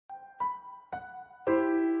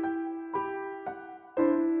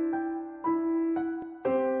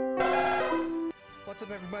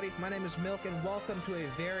everybody? My name is Milk, and welcome to a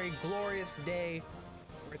very glorious day,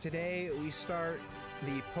 where today we start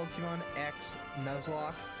the Pokemon X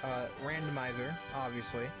Nuzlocke Randomizer,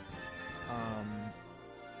 obviously.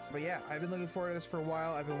 But yeah, I've been looking forward to this for a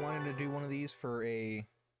while. I've been wanting to do one of these for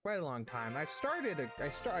quite a long time. I've started a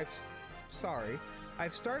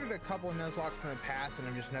couple of Nuzlockes in the past, and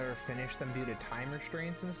I've just never finished them due to time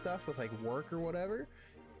restraints and stuff with like work or whatever.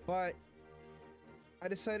 But I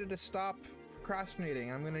decided to stop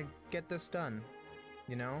procrastinating. I'm gonna get this done,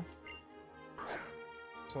 you know?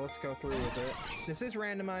 So let's go through with it. This is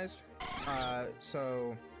randomized,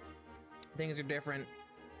 so things are different.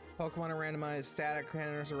 Pokemon are randomized, static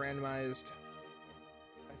counters are randomized.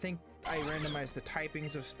 I think I randomized the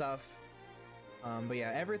typings of stuff. But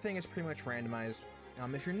yeah, everything is pretty much randomized.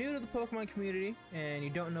 If you're new to the Pokemon community and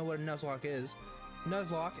you don't know what a Nuzlocke is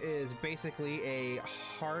basically a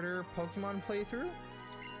harder Pokemon playthrough.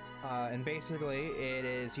 And basically, it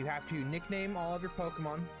is you have to nickname all of your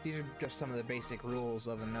Pokemon. These are just some of the basic rules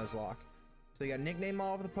of a Nuzlocke. So you gotta nickname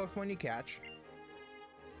all of the Pokemon you catch.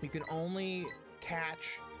 You can only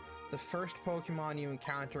catch the first Pokemon you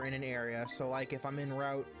encounter in an area. So like if I'm in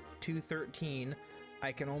Route 213,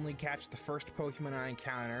 I can only catch the first Pokemon I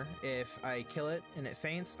encounter. If I kill it and it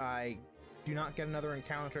faints, I do not get another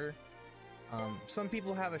encounter. Some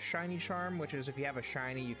people have a shiny charm, which is if you have a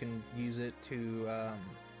shiny, you can use it to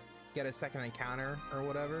get a second encounter or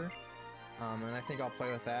whatever. And I think I'll play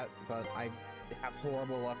with that, but I have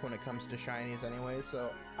horrible luck when it comes to shinies anyway, so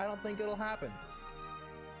I don't think it'll happen.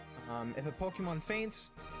 If a Pokemon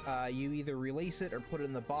faints, you either release it or put it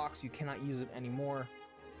in the box. You cannot use it anymore.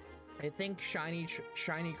 I think Shiny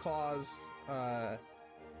Claws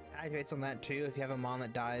activates on that too. If you have a Mon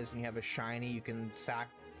that dies and you have a shiny, you can sack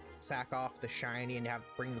off the shiny and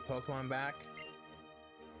bring the Pokemon back.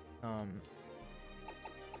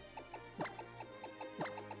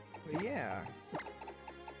 But yeah,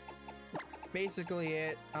 basically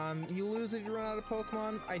it. You lose if you run out of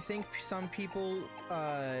Pokemon. I think some people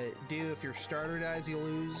do. If your starter dies, you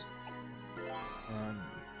lose.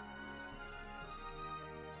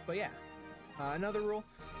 But yeah, another rule: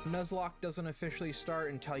 Nuzlocke doesn't officially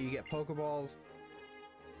start until you get Pokeballs.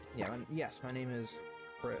 Yeah, yes, my name is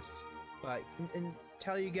Chris. But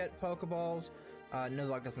until you get Pokeballs,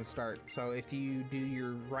 Nuzlocke doesn't start. So if you do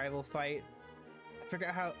your rival fight,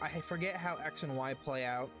 I forget how X and Y play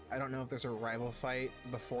out. I don't know if there's a rival fight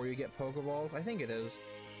before you get Pokeballs. I think it is.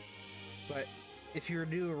 But if you were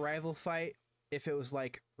to do a rival fight, if it was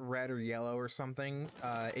like red or yellow or something,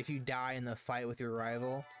 if you die in the fight with your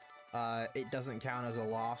rival, it doesn't count as a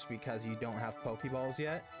loss because you don't have Pokeballs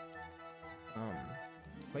yet.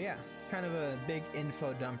 But yeah, kind of a big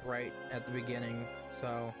info dump right at the beginning,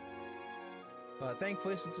 so... But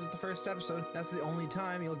thankfully, since this is the first episode, that's the only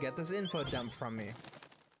time you'll get this info dump from me.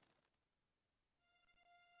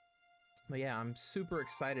 But yeah, I'm super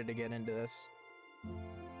excited to get into this.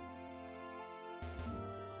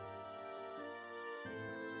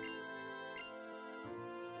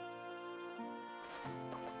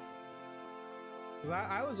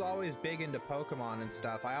 I was always big into Pokemon and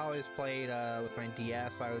stuff. I always played with my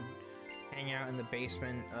DS. I would hang out in the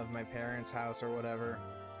basement of my parents' house or whatever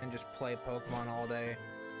and just play Pokemon all day.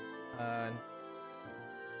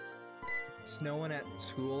 No one at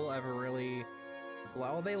school ever really...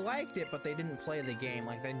 Well, they liked it, but they didn't play the game.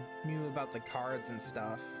 Like, they knew about the cards and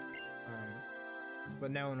stuff. But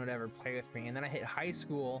no one would ever play with me. And then I hit high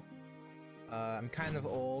school. I'm kind of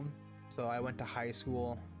old, so I went to high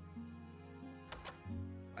school.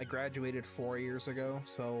 I graduated 4 years ago,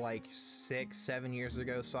 so like 6-7 years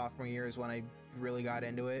ago, sophomore year is when I really got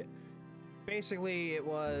into it. Basically, it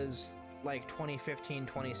was like 2015,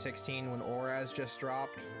 2016 when Oraz just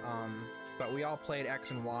dropped, but we all played X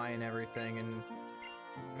and Y and everything, and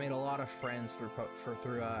made a lot of friends through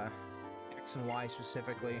X and Y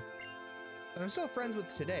specifically, that I'm still friends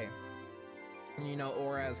with today. And, you know,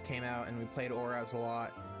 Oraz came out, and we played Oraz a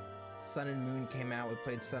lot. Sun and Moon came out, we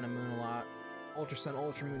played Sun and Moon a lot. Ultra Sun,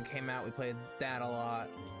 Ultra Moon came out, we played that a lot.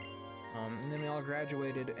 And then we all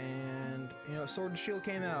graduated, and, you know, Sword and Shield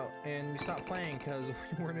came out, and we stopped playing because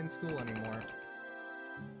we weren't in school anymore.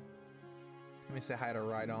 Let me say hi to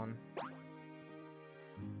Rhydon.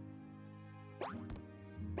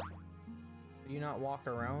 Do you not walk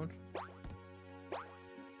around?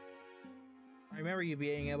 I remember you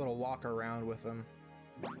being able to walk around with them.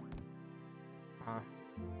 Huh.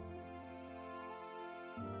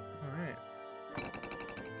 Alright.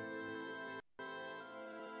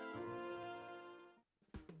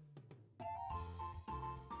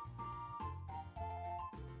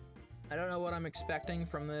 I don't know what I'm expecting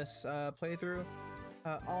from this playthrough.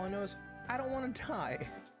 All I know is I don't want to die.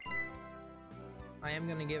 I am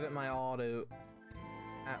gonna give it my all to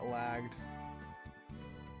at lagged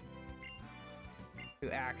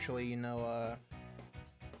to actually, you know,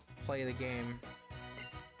 play the game.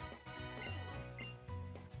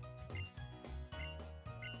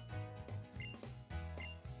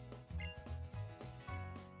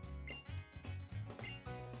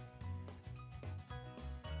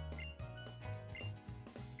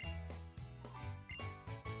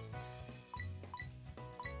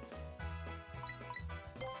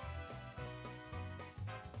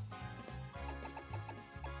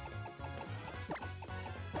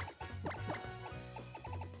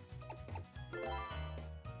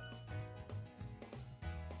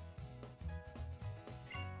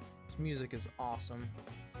 Music is awesome.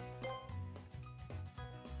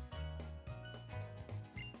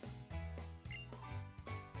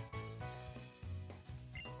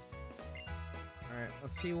 All right,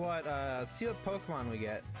 let's see what Pokemon we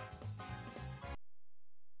get.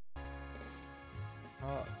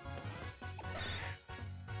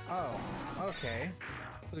 Oh, okay.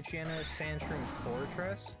 Poochyena Sandshroom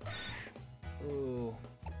Fortress. Ooh.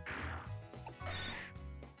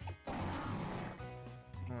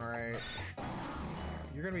 Alright.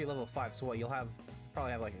 You're gonna be level 5, so what, you'll have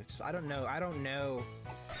probably have like I don't know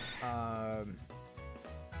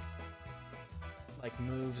like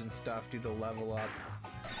moves and stuff due to level up.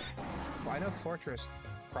 Well, I know Fortress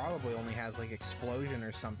probably only has like explosion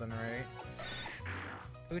or something, right?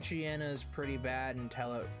 Poochyena is pretty bad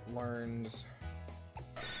until it learns.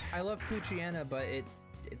 I love Poochyena, but it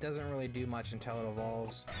doesn't really do much until it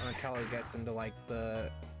evolves, or until it gets into like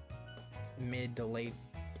the mid to late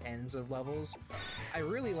ends of levels. I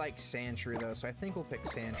really like Sandshrew though, so I think we'll pick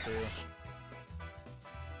Sandshrew.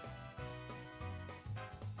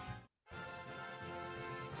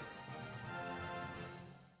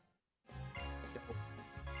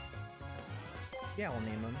 Yeah, we'll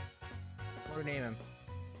name him. What do we name him?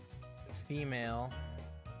 Female.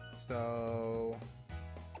 So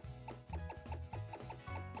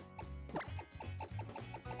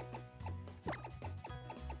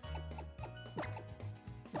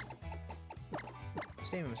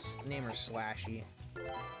name her Slashy.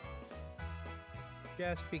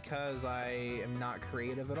 Just because I am not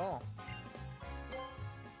creative at all.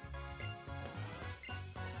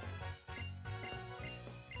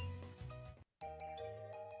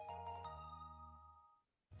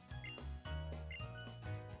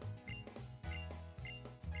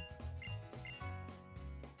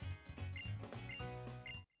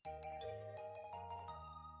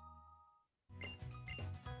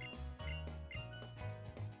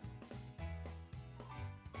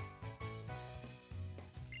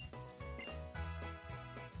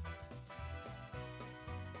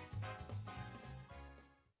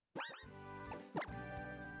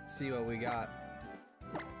 See what we got.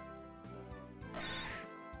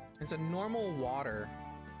 It's a normal water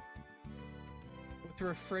with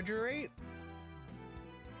refrigerate.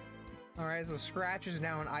 Alright, so Scratch is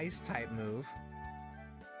now an ice type move.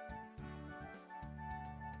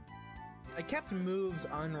 I kept moves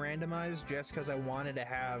unrandomized just because I wanted to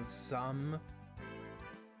have some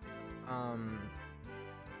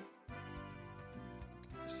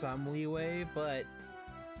leeway, but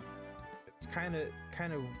it's kind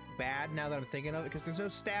of bad now that I'm thinking of it because there's no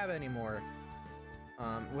stab anymore.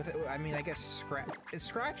 With it, I mean, I guess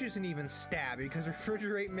Scratch isn't even stab because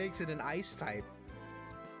refrigerate makes it an ice type.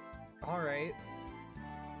 All right.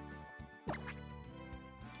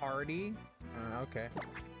 Hardy. Okay.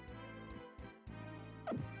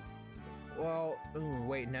 Well, ooh,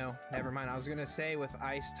 wait, no, never mind. I was gonna say with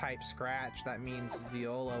ice type Scratch, that means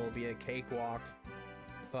Viola will be a cakewalk,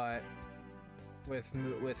 but with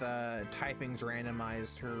typings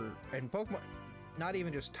randomized, and Pokemon, not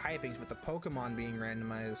even just typings, but the Pokemon being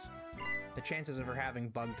randomized, the chances of her having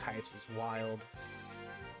bug types is wild.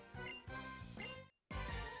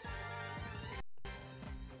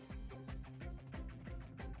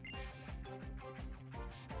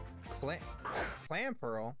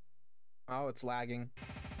 Clamperl? Oh, it's lagging.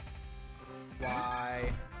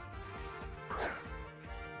 Why?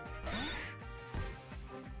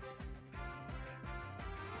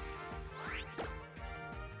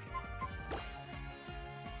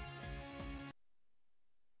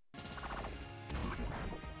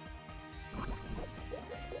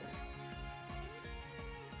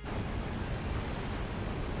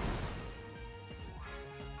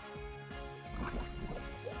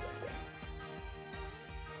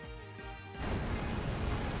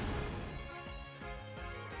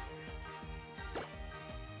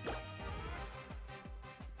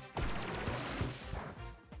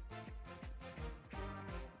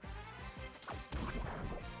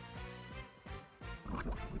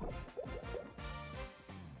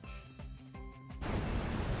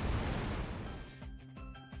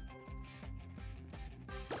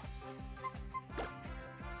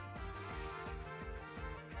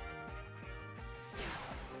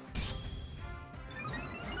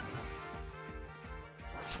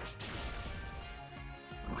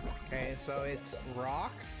 Okay, so it's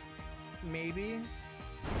rock, maybe?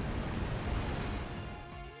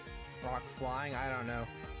 Rock flying? I don't know.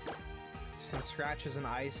 Since Scratch is an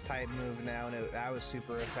ice type move now, and that was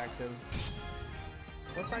super effective.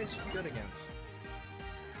 What's ice good against?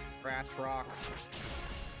 Grass, rock,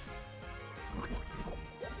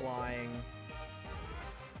 flying,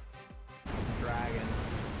 dragon.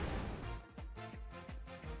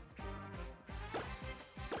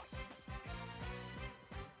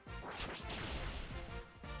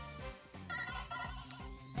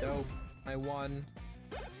 Dope. I won.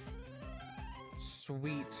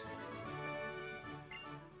 Sweet.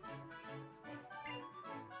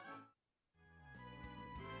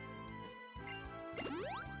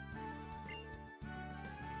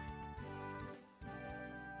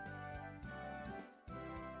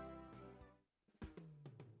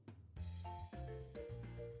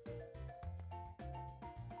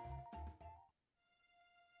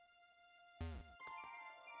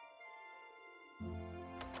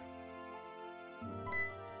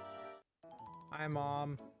 Hi,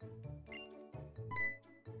 Mom.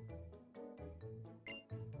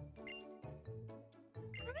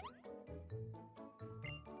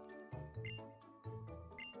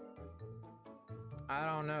 I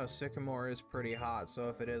don't know. Sycamore is pretty hot, so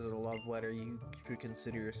if it is a love letter, you should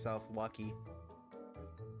consider yourself lucky.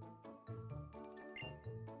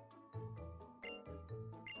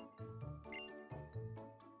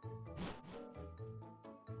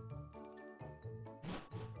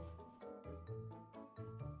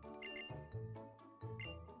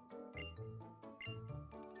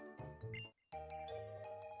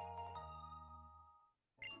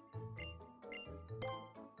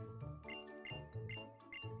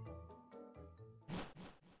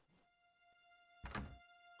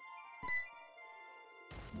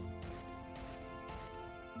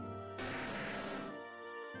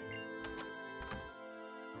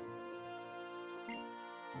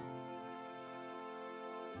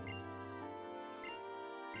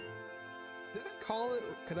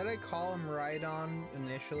 Could I call him right on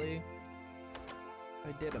initially?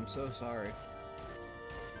 I did, I'm so sorry.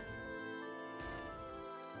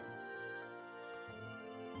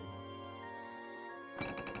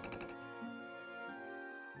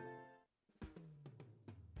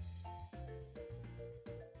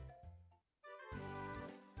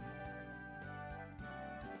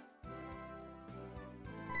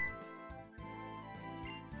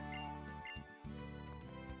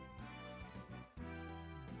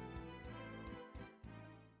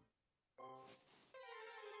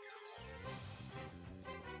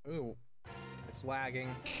 Ooh, it's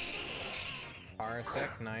lagging.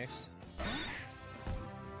 Parsec, nice.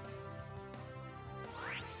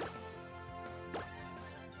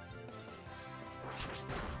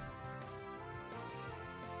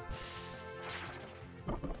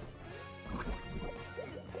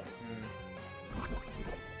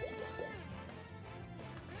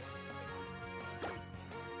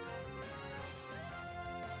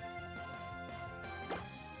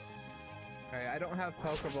 Okay, I don't have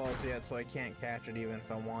Pokeballs yet, so I can't catch it even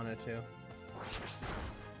if I wanted to.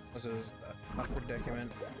 This is a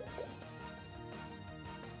predicament.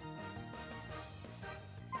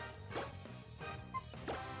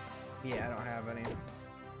 Yeah, I don't have any.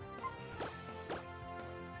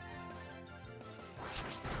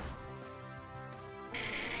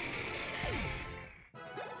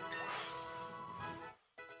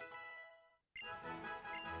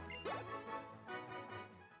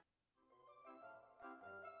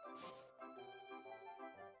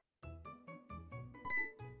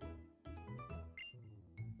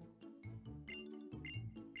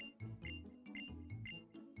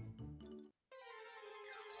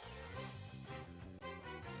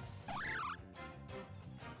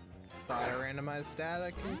 Thought I randomized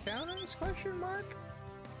static encounters? Question mark?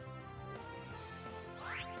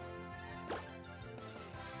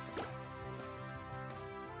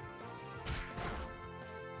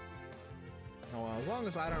 Oh well, as long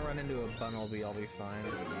as I don't run into a Bunnelby, I'll be fine.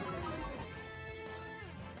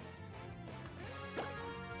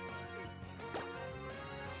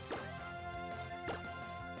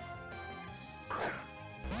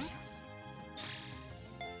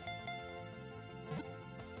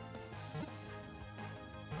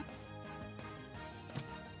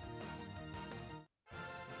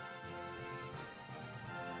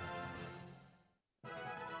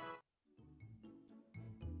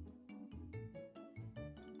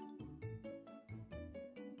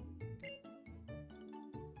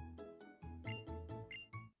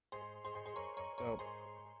 So,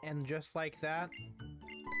 and just like that,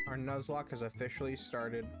 our Nuzlocke has officially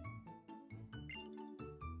started.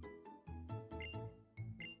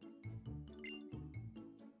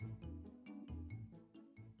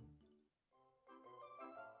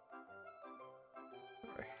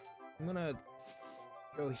 gonna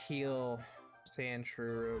go heal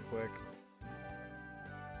Sandshrew real quick.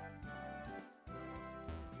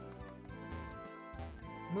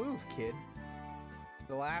 Move, kid.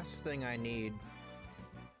 The last thing I need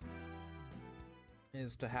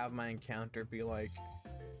is to have my encounter be like,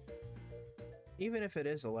 even if it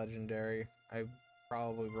is a legendary, I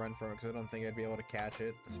probably run from it because I don't think I'd be able to catch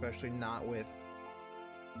it, especially not with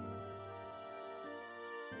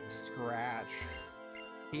Scratch.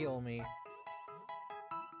 Heal me.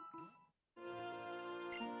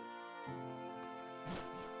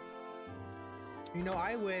 You know,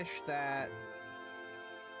 I wish that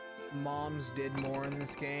moms did more in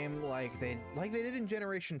this game, like they did in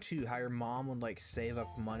Generation 2, how your mom would like save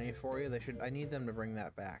up money for you. I need them to bring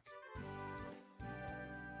that back.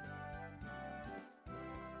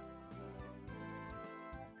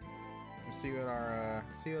 See what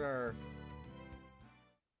our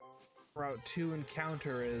Route 2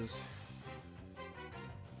 encounter is.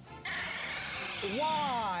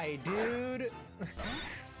 Why, dude?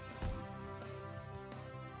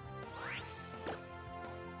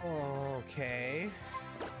 Okay.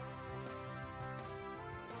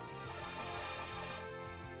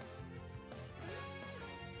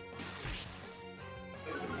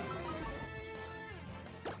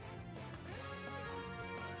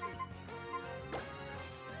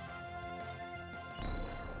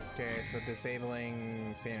 Okay, so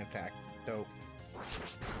disabling sand attack. Dope.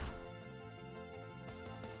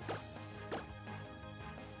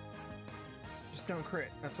 Just don't crit.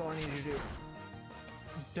 That's all I need you to do.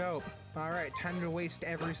 Dope. Alright, time to waste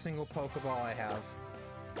every single Pokeball I have.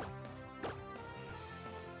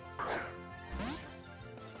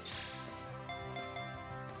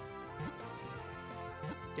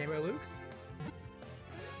 Game Boy Luke?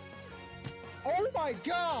 Oh my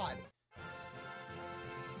god!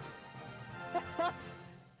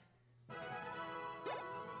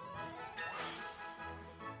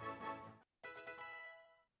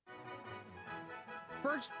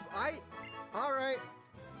 First, alright.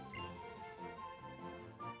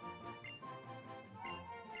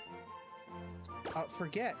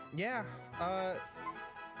 Forget. Yeah.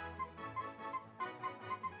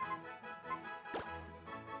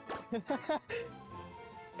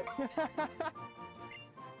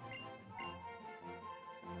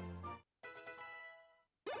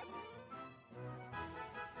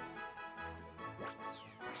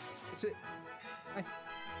 It's it.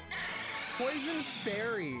 Poison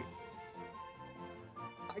Fairy.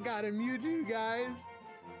 I got a Mewtwo, guys.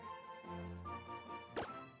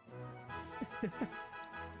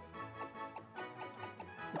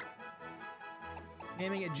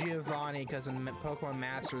 Naming it Giovanni because in Pokemon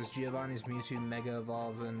Masters, Giovanni's Mewtwo Mega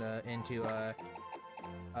evolves into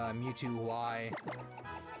Mewtwo Y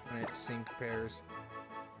when it sync pairs.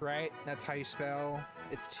 Right? That's how you spell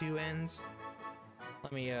its two N's.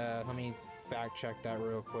 Let me fact check that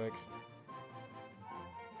real quick.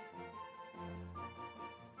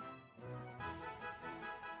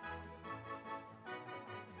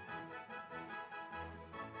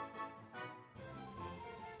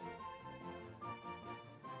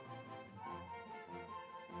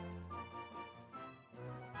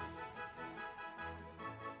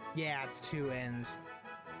 Yeah, it's two N's.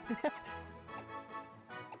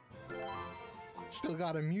 Still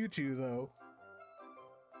got a Mewtwo, though.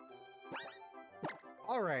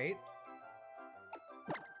 Alright.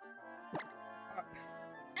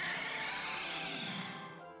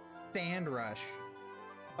 Sand Rush.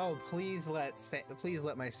 Oh, please let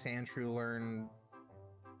my Sandshrew learn...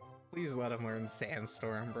 Please let him learn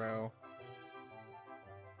Sandstorm, bro.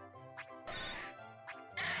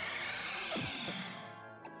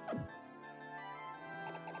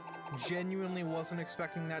 Genuinely wasn't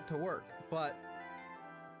expecting that to work, but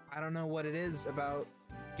I don't know what it is about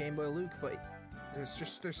Game Boy Luke, but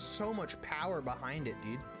there's so much power behind it,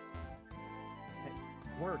 dude.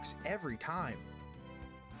 It works every time.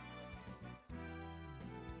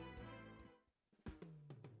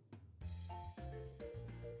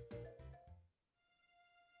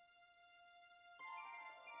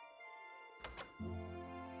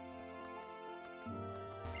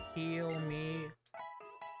 Heal me.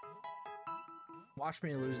 Watch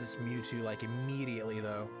me lose this Mewtwo, like, immediately,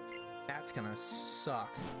 though. That's gonna suck.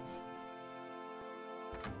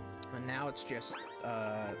 And now it's just,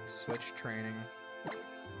 switch training.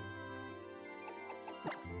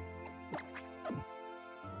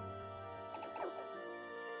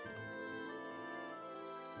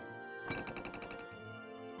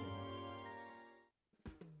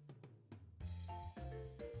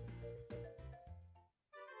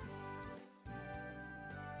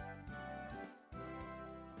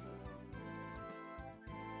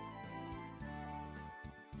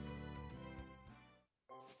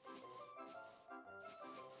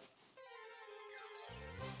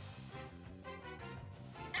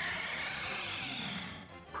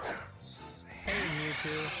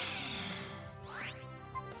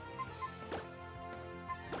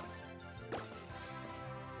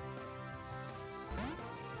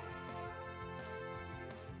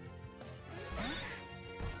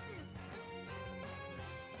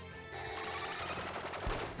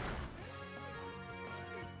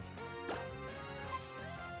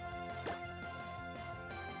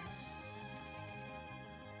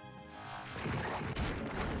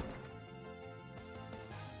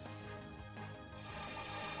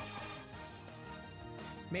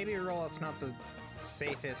 Maybe rollout's not the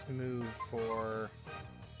safest move for...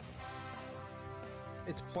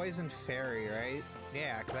 It's Poison Fairy, right?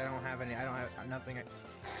 Yeah, because I don't have any... I don't have nothing...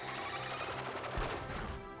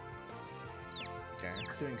 Okay,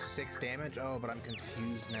 it's doing 6 damage. Oh, but I'm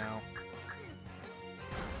confused now.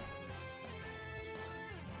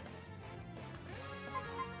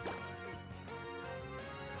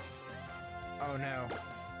 Oh no.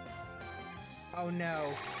 Oh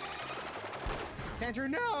no. Sandra,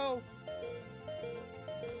 no!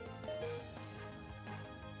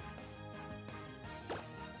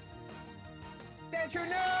 Sandra,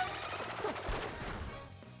 no!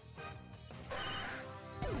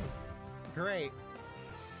 Great.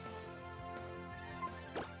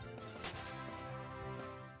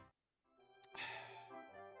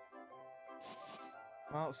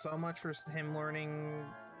 Well, so much for him learning...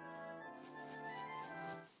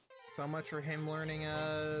 So much for him learning,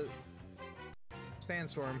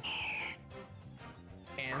 Sandstorm.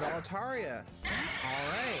 And Altaria.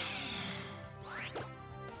 Alright.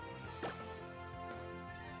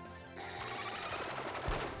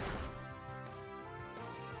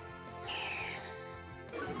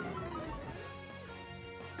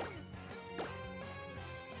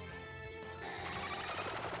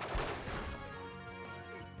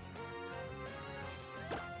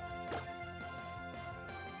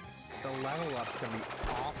 The level up's gonna be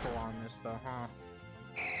awful on this though, huh?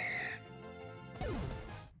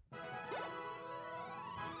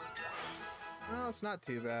 No, it's not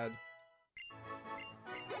too bad.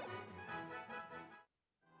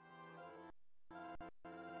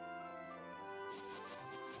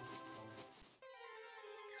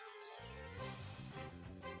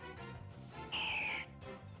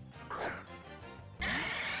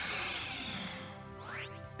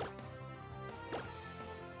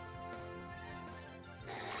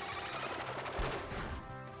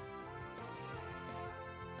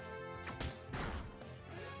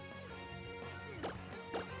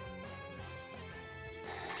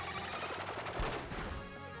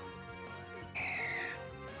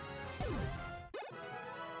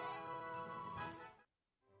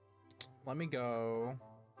 Let me go.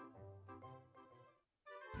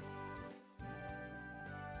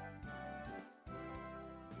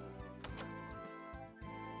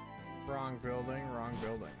 Wrong building, wrong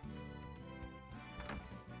building.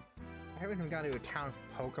 I haven't even got to a town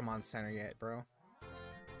Pokemon Center yet, bro.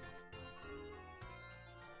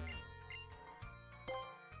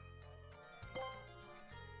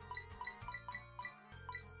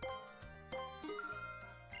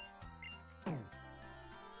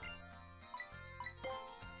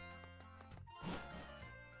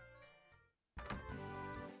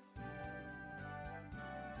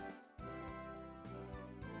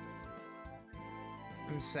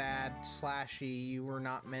 I'm sad, Slashy, you were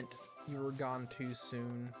not meant, you were gone too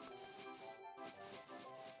soon.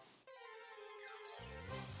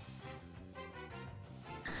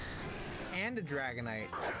 And a Dragonite.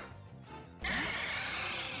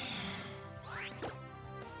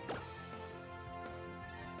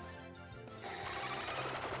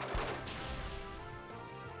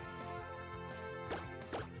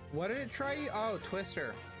 What did it try? Oh,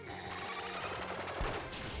 Twister.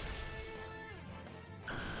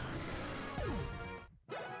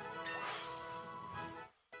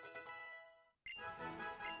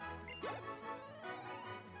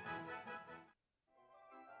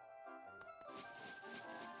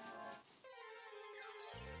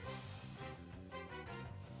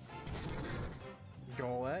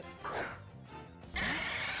 Golett.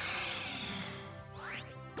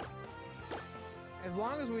 As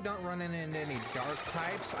long as we don't run into any dark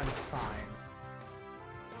types, I'm fine.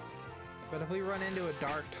 But if we run into a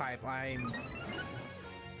dark type, I'm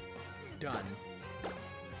done.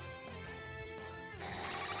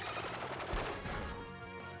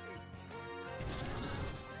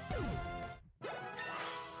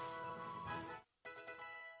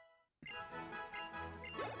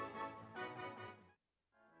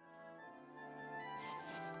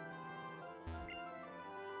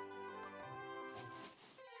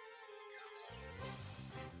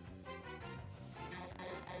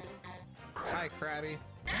 Hi, Krabby.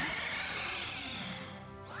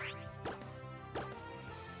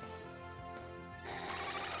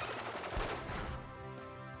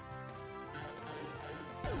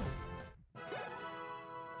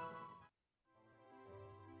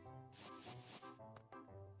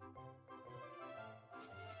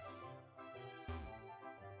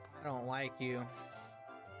 I don't like you.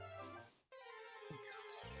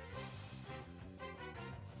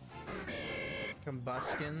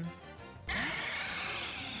 Combustion.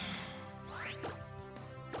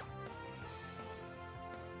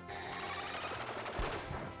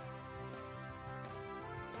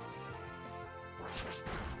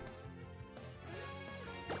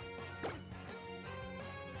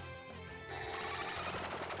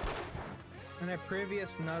 In a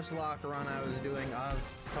previous Nuzlocke run I was doing of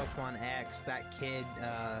Pokemon X, that kid,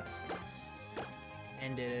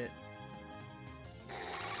 ended it.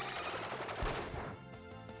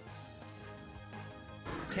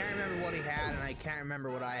 Can't remember what he had, and I can't remember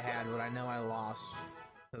what I had, but I know I lost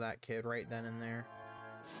to that kid right then and there.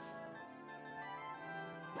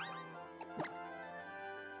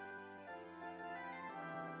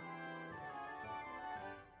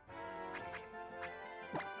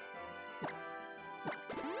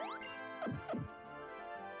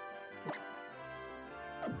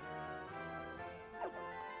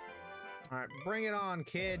 Alright, bring it on,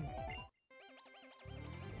 kid.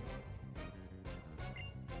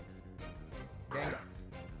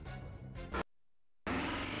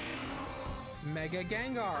 Mega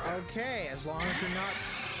Gengar, okay, as long as you're not...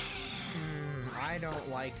 I don't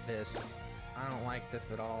like this. I don't like this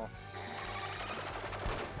at all.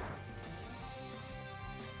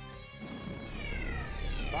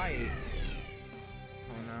 Spite.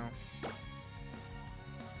 Oh no.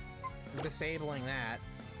 I'm disabling that.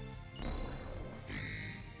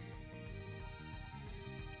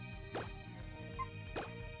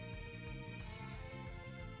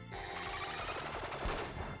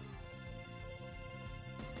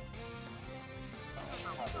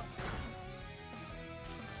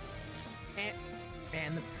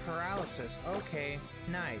 And the paralysis. Okay,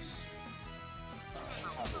 nice.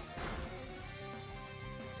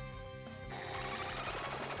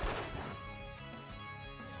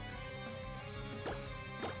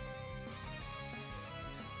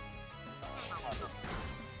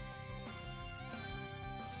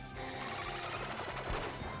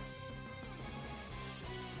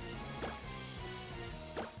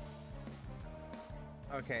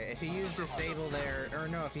 Okay, if you use disable there, or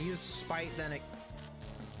no, if you use spite, then it...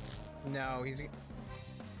 No, he's...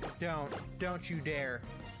 Don't you dare.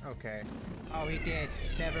 Okay. Oh, he did.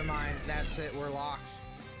 Never mind. That's it. We're locked.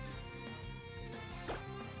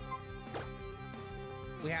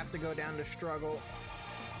 We have to go down to struggle.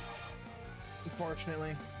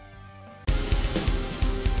 Unfortunately.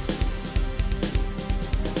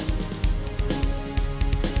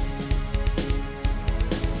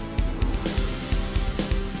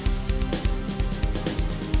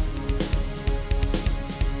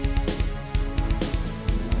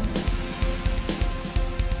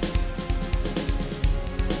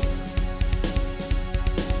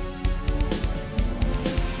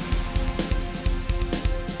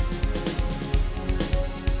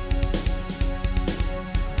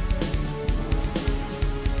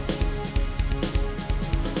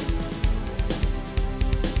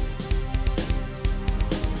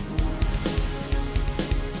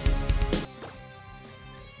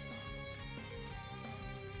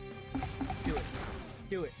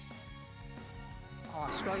 Do it. Oh,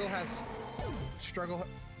 struggle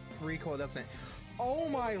recoil, doesn't it? Oh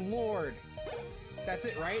my lord. That's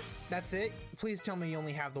it, right? That's it? Please tell me you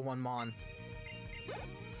only have the one Mon.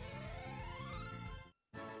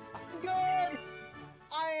 I'm good!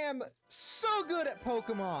 I am so good at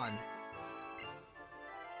Pokemon!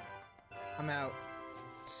 I'm out.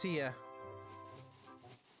 See ya.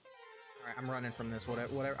 Alright, I'm running from this.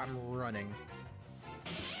 Whatever. I'm running.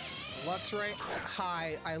 Luxray,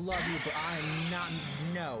 hi, I love you, but I'm not.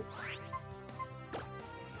 No.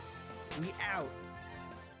 We out.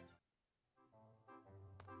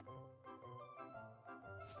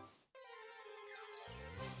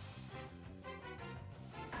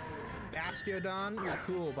 Bastiodon, you're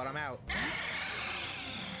cool, but I'm out.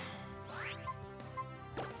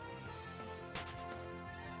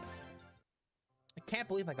 I can't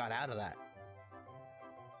believe I got out of that.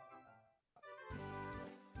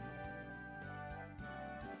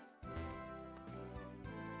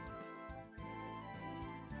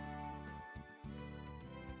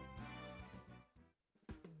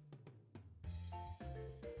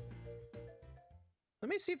 Let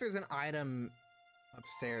me see if there's an item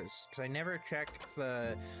upstairs, because I never checked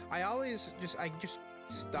the... I just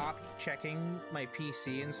stopped checking my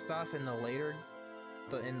PC and stuff in the later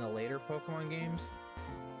Pokemon games.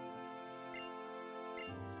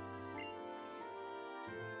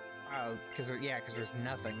 Oh, because there's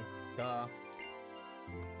nothing. Duh.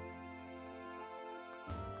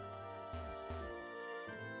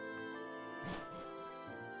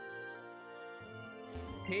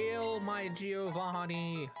 Hail my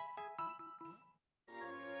Giovanni!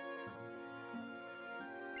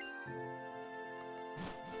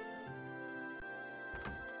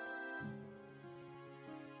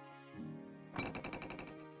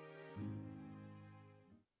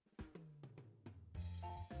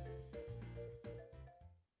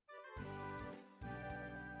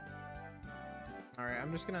 Alright,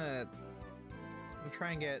 I'm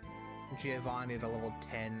try and get Giovanni to level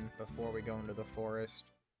 10 before we go into the forest.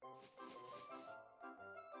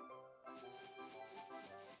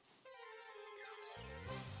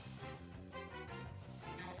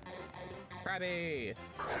 Krabby!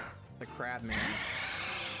 The crab man.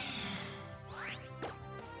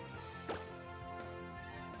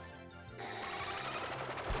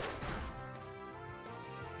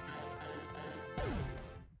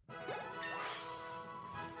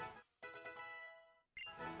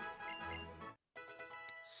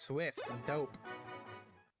 Swift, dope.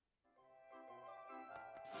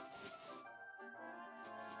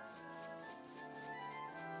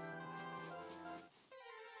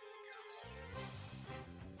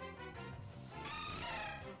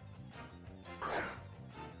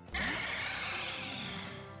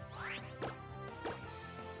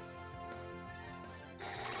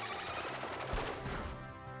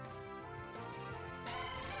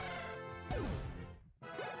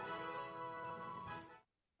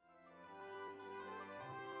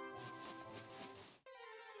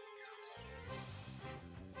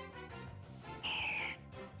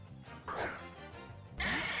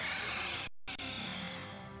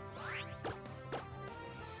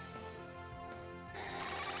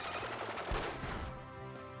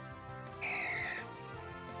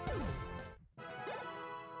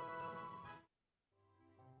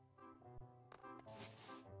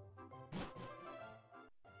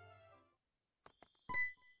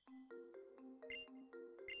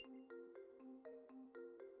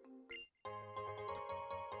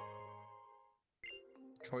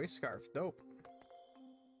 Choice scarf, dope.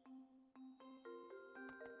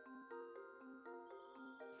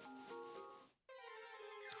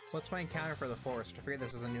 What's my encounter for the forest? I forget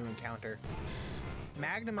this is a new encounter.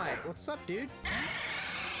 Magnemite, what's up, dude?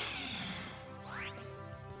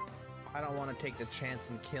 I don't want to take the chance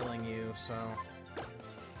in killing you, so...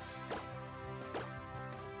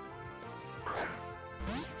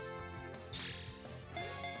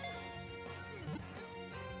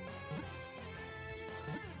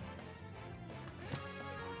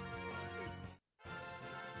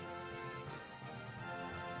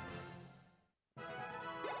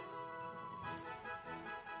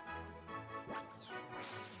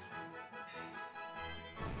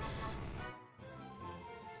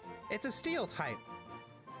 It's a steel type.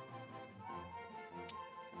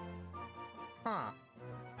 Huh.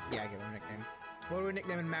 Yeah, I give him a nickname. What do we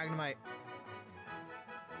nickname in Magnemite?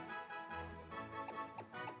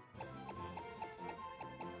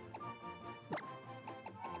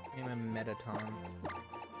 Name him Metaton.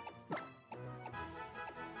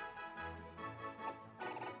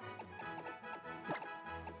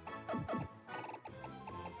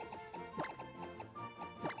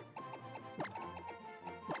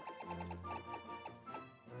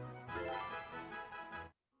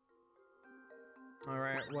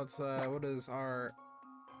 Alright, what is our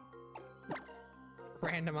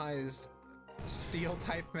randomized steel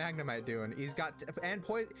type Magnemite doing? He's got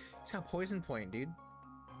poison point, dude.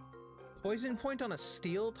 Poison point on a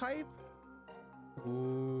steel type?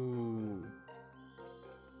 Ooh.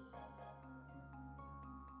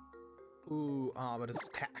 Ooh, but his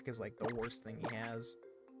attack is like the worst thing he has.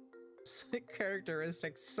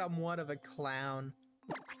 Characteristic, somewhat of a clown.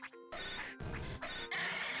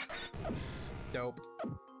 Dope.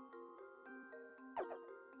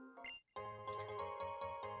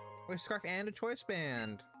 Oh, a scarf and a choice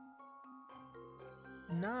band.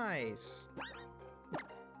 Nice.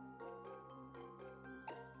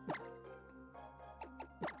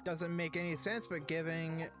 Doesn't make any sense, but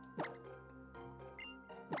giving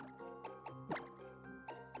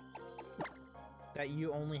that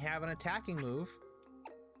you only have an attacking move,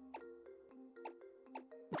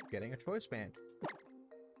 getting a choice band.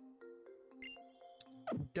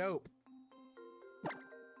 Dope.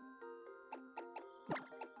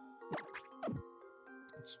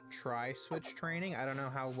 Let's try switch training. I don't know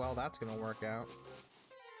how well that's gonna work out.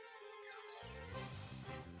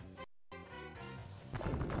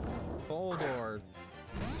 Boldor.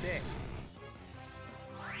 Sick.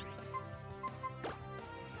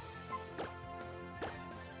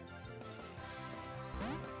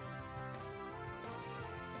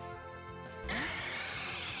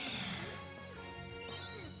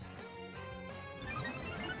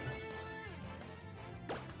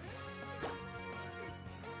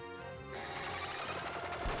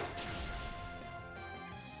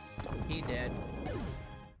 He dead.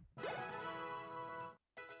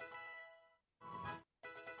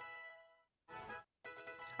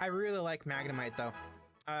 I really like Magnemite though.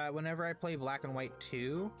 Whenever I play Black and White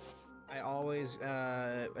 2, I always,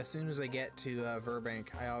 as soon as I get to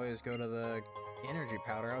Burbank, I always go to the energy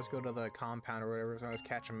powder. I always go to the compound or whatever, so I always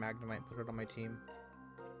catch a Magnemite, put it on my team.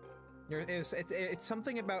 It's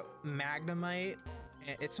something about Magnemite,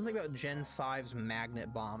 it's something about Gen 5's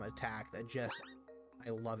Magnet Bomb attack that just, I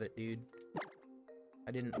love it, dude.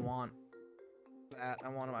 I didn't want that, I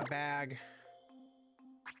wanted my bag.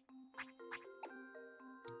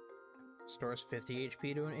 Stores 50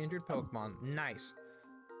 HP to an injured Pokemon. Nice.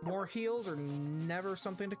 More heals are never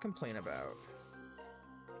something to complain about.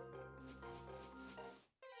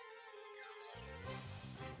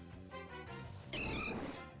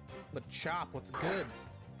 But Chop, what's good?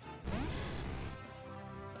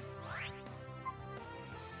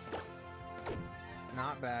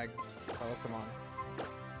 Not bag. Pokemon.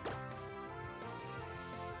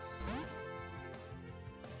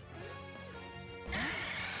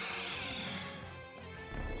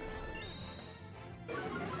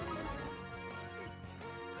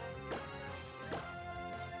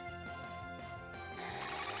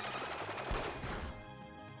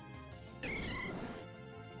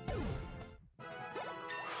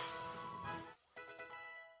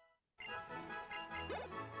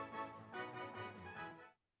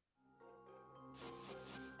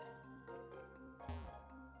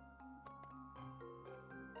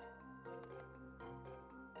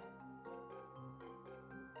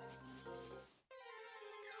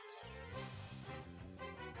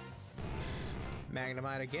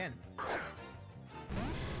 Magnemite again.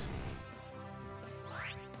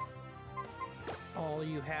 All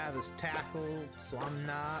you have is tackle, so I'm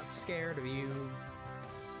not scared of you.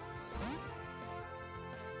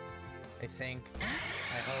 I think.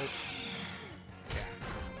 I hope.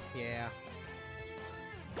 Yeah.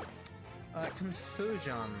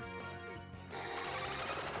 Confusion.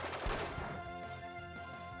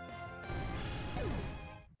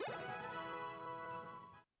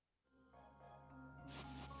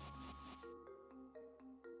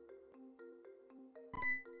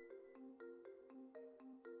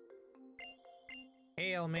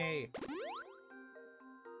 Hail me!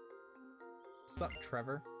 Sup,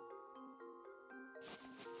 Trevor?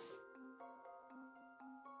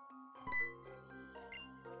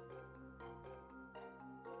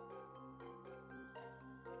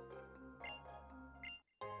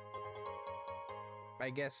 I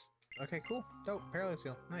guess. Okay, cool. Dope. Paralyze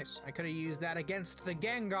heal. Nice. I could have used that against the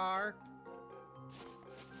Gengar.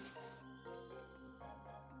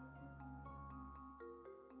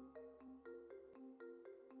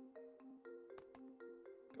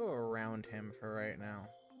 Go around him for right now.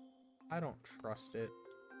 I don't trust it.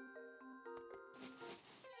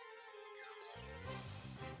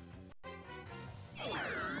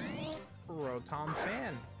 Rotom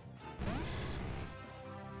fan.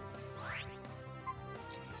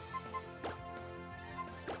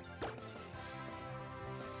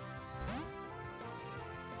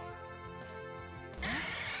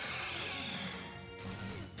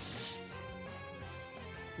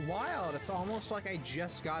 Wild, it's almost like I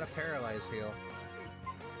just got a Paralyze heal.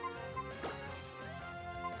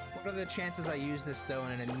 What are the chances I use this though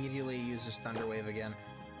and it immediately uses Thunder Wave again?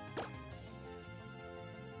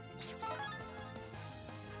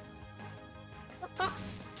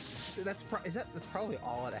 That's probably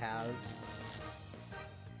all it has.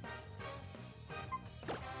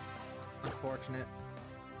 Unfortunate.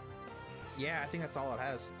 Yeah, I think that's all it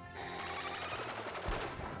has.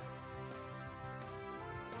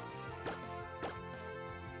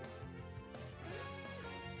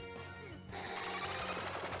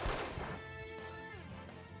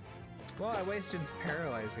 Well, I wasted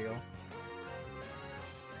Paralyze heal.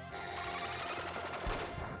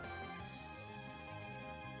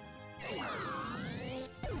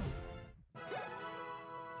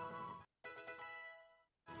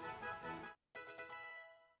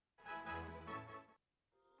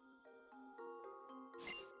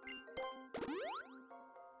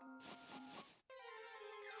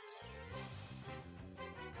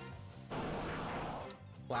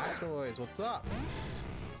 Blastoise, what's up?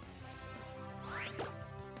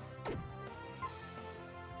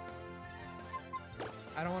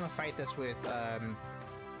 I don't want to fight this with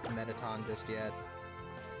Mettaton just yet.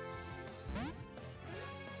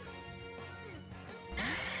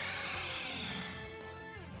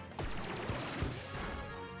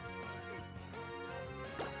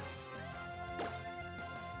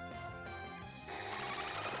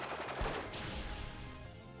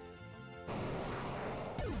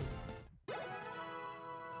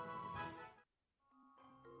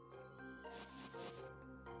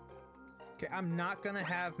 Okay, I'm not gonna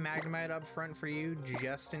have Magnemite up front for you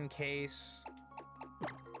just in case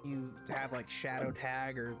you have like Shadow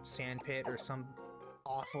Tag or Sand Pit or some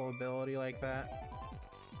awful ability like that.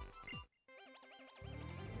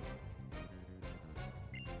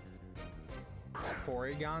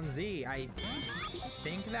 Porygon Z. I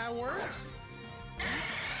think that works. I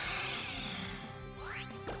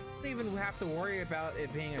don't even have to worry about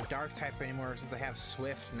it being a dark type anymore since I have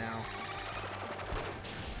Swift now.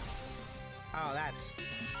 Oh, that's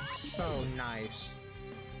so nice.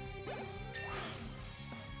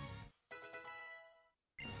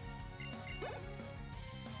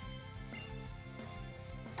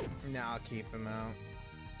 Now I'll keep him out.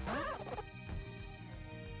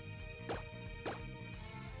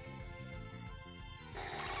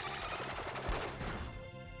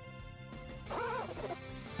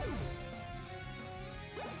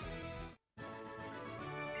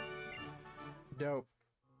 Dope.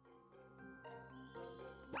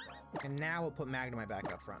 And now we'll put Magnemite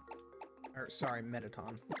back up front. Or, sorry,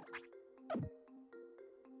 Metaton.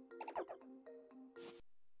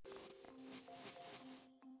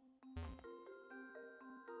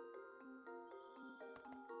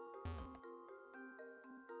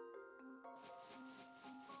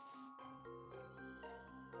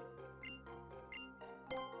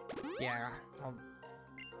 Yeah,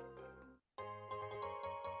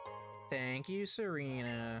 Thank you,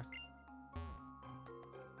 Serena.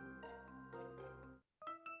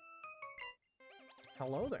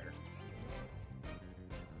 Hello there.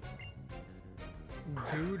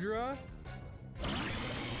 Goodra?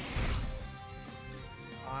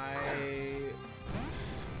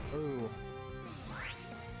 Ooh.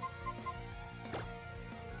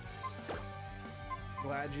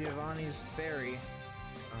 Glad Giovanni's fairy.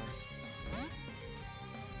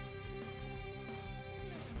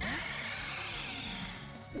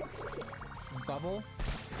 Bubble?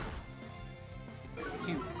 It's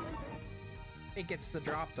cute. It gets the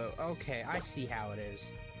drop though. Okay, I see how it is.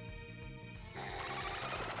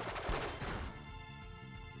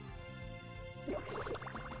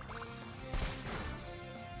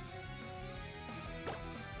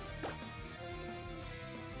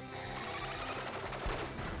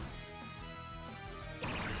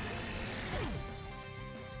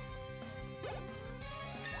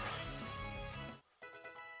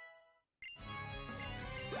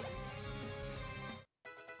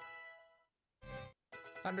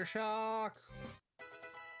 Thundershock!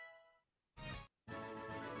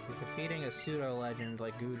 So defeating a pseudo legend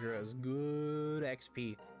like Goodra is good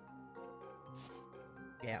XP.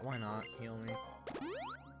 Yeah, why not? Heal me.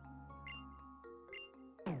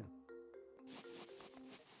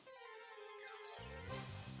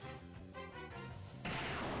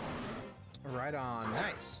 Right on.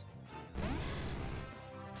 Nice.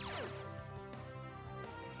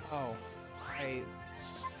 Oh, I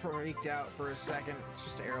freaked out for a second. It's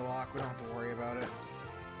just an airlock. We don't have to worry about it.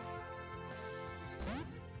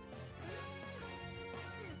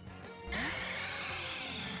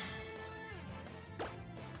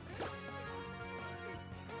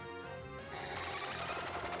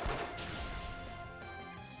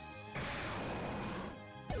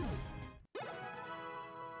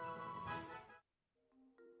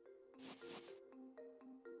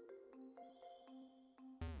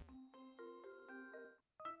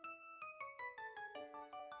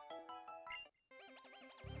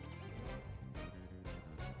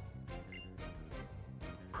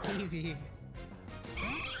 Eevee.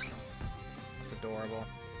 It's adorable.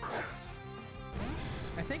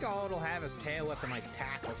 I think all it'll have is Tail Whip and like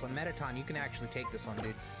Tackle, so Metaton, you can actually take this one,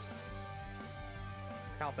 dude.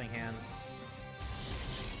 Helping Hand.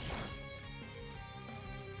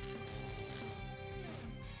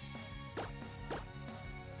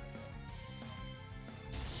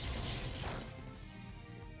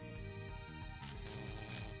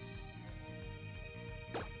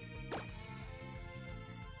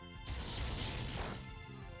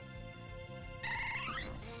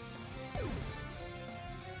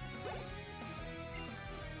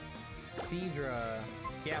 Seadra.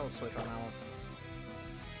 Yeah, we'll switch on that one.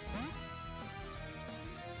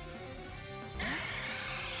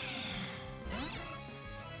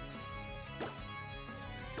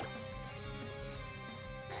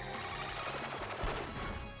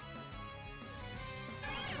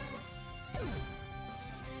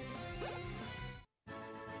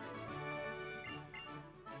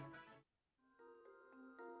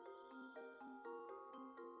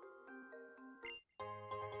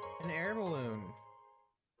 An air balloon.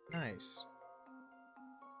 Nice.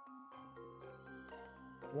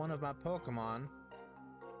 One of my Pokemon.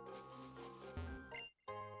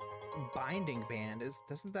 Binding Band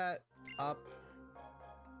doesn't that up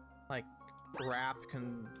like Wrap,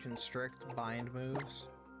 constrict, bind moves.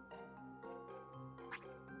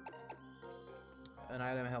 An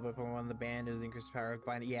item help it when the band is the increased power of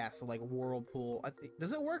bind. Yeah, so like Whirlpool.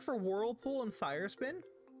 Does it work for Whirlpool and Fire Spin?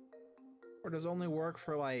 Or does it only work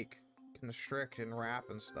for like constrict and wrap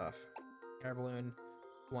and stuff? Air balloon,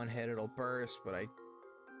 one hit it'll burst, but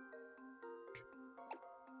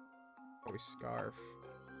probably scarf.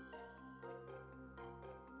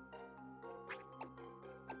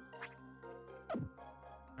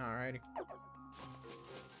 Alrighty.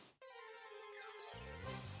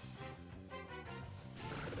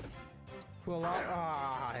 Well,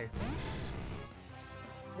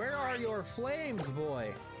 where are your flames,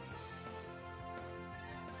 boy?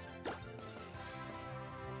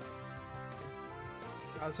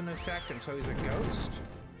 Doesn't affect him, so he's a ghost?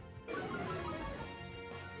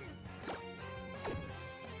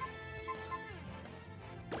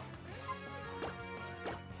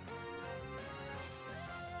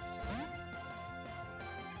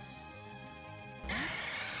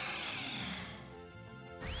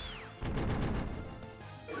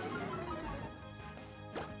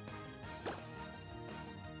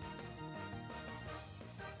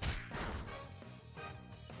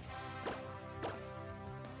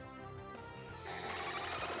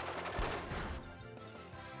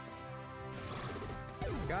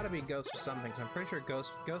 Gotta be Ghost or something, because I'm pretty sure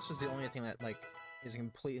Ghost is the only thing that, like, is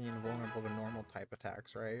completely invulnerable to normal type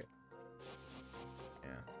attacks, right?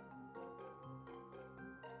 Yeah.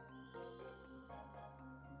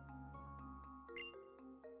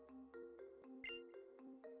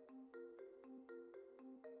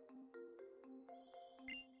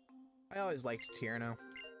 I always liked Tierno.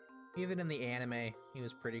 Even in the anime, he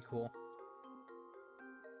was pretty cool.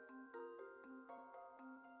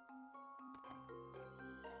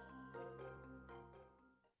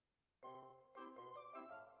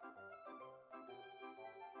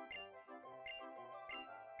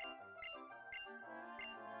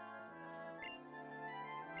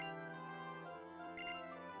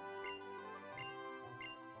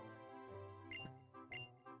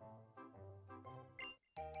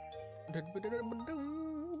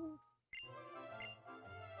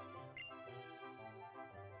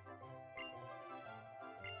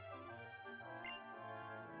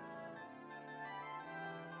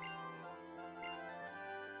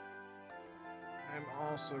 I'm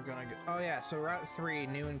also gonna get... Oh yeah, so Route 3,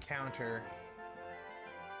 new encounter.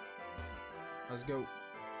 Let's go.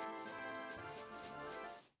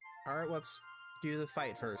 Alright, let's do the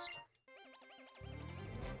fight first.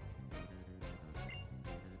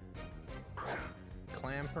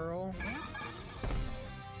 Clam Pearl.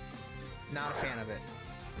 Not a fan of it.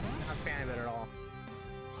 Not a fan of it at all.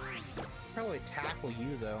 Probably tackle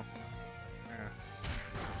you though. Yeah.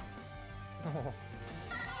 Oh.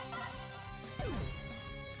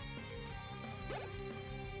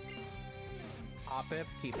 Hop it,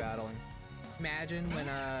 keep battling. Imagine when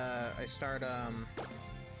I start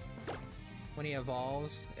when he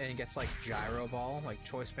evolves and gets like Gyro Ball, like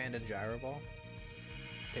Choice Banded Gyro Ball.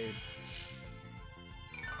 Dude.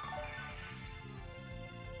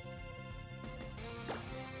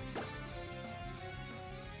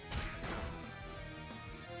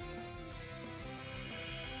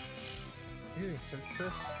 You're doing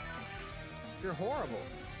synthesis? You're horrible.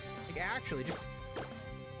 Like actually, just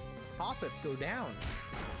pop it, go down.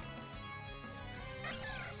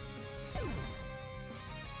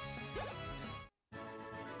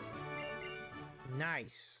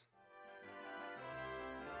 Nice.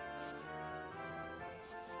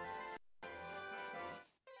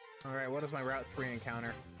 Alright, what is my Route 3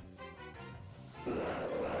 encounter?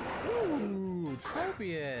 Ooh,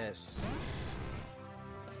 Tropius!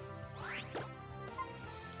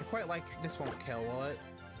 I quite like... This won't kill, will it?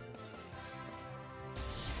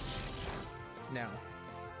 No.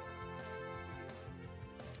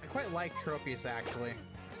 I quite like Tropius, actually.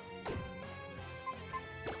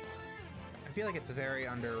 I feel like it's very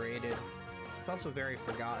underrated. It's also very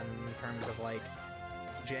forgotten in terms of, like,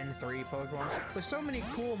 Gen 3 Pokemon. There's so many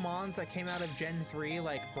cool mons that came out of Gen 3,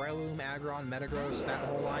 like Breloom, Aggron, Metagross, that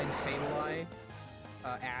whole line, Sableye,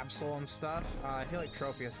 Absol and stuff. I feel like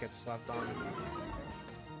Tropius gets slept on.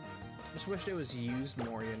 Just wished it was used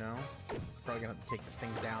more, you know? Probably gonna take this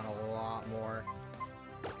thing down a lot more.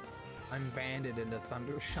 I'm banded into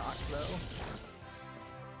Thunder Shock, though.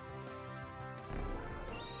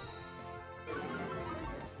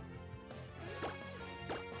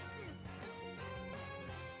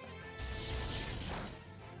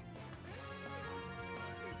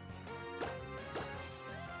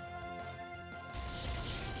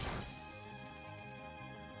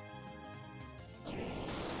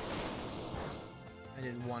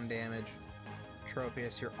 1 damage.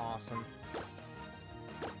 Tropius, you're awesome.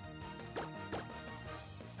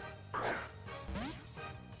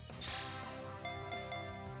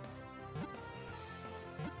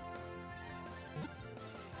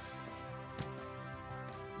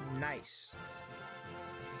 Nice.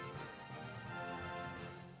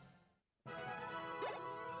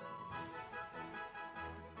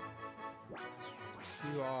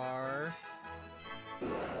 You are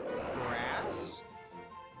grass.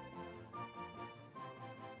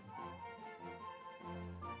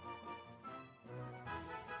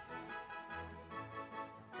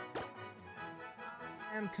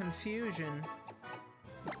 I am confusion.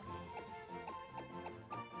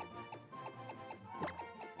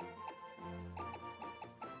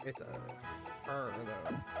 It's a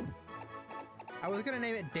though. I was gonna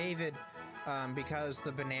name it David because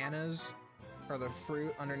the bananas or the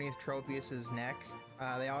fruit underneath Tropius's neck,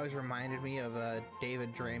 they always reminded me of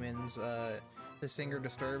David Draymond's The Singer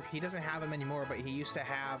Disturbed. He doesn't have them anymore, but he used to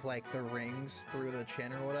have like the rings through the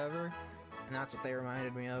chin or whatever, and that's what they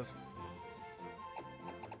reminded me of.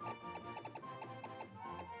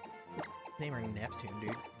 Naming Neptune,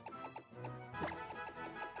 dude.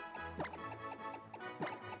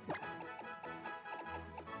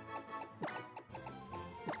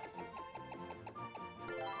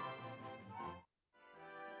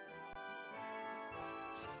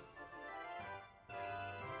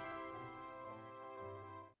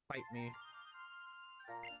 Fight me.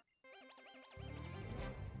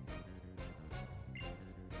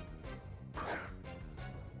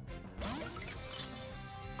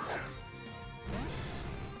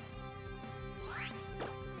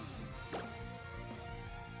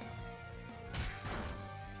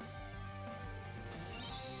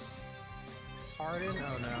 Arden?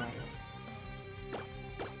 Oh no.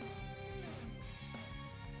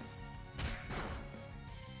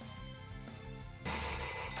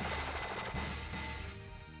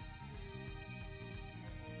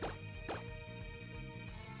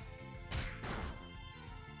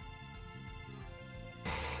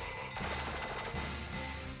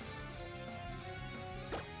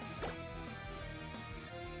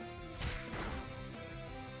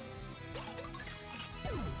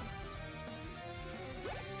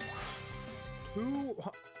 Who?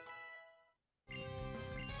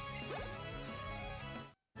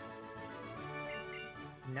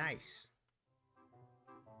 Nice.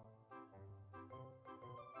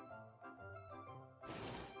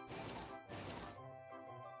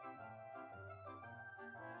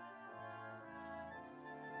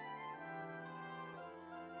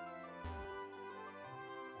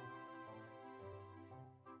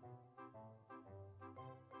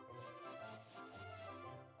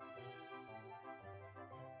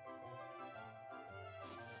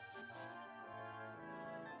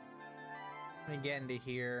 Again to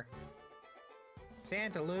here.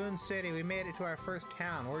 Santa Loon City, we made it to our first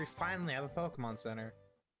town where we finally have a Pokemon Center.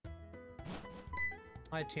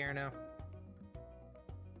 Hi, Tierno.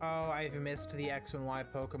 Oh, I've missed the X and Y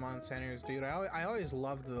Pokemon Centers, dude. I always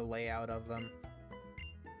loved the layout of them.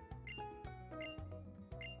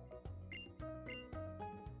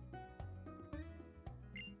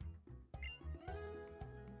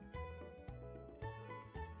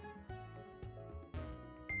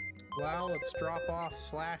 Well, let's drop off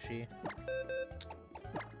Slashy.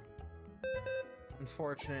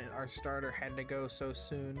 Unfortunate our starter had to go so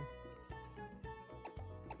soon.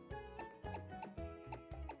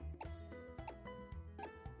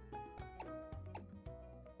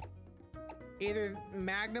 Either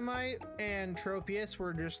Magnemite and Tropius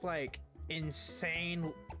were just like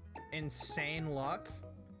insane luck,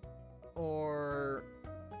 or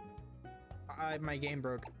my game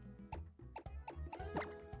broke.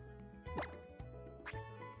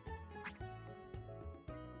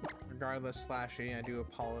 Regardless, Slashy, I do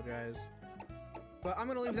apologize. But I'm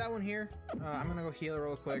gonna leave that one here. I'm gonna go heal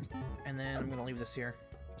real quick, and then I'm gonna leave this here.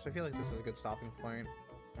 So I feel like this is a good stopping point.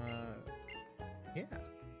 Yeah.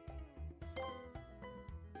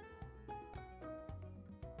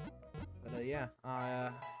 But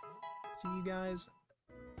yeah, see you guys.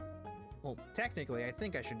 Well, technically, I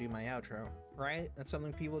think I should do my outro, right? That's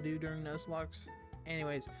something people do during Nuzlocks.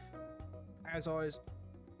 Anyways, as always,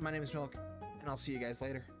 my name is Milk, and I'll see you guys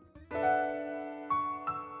later.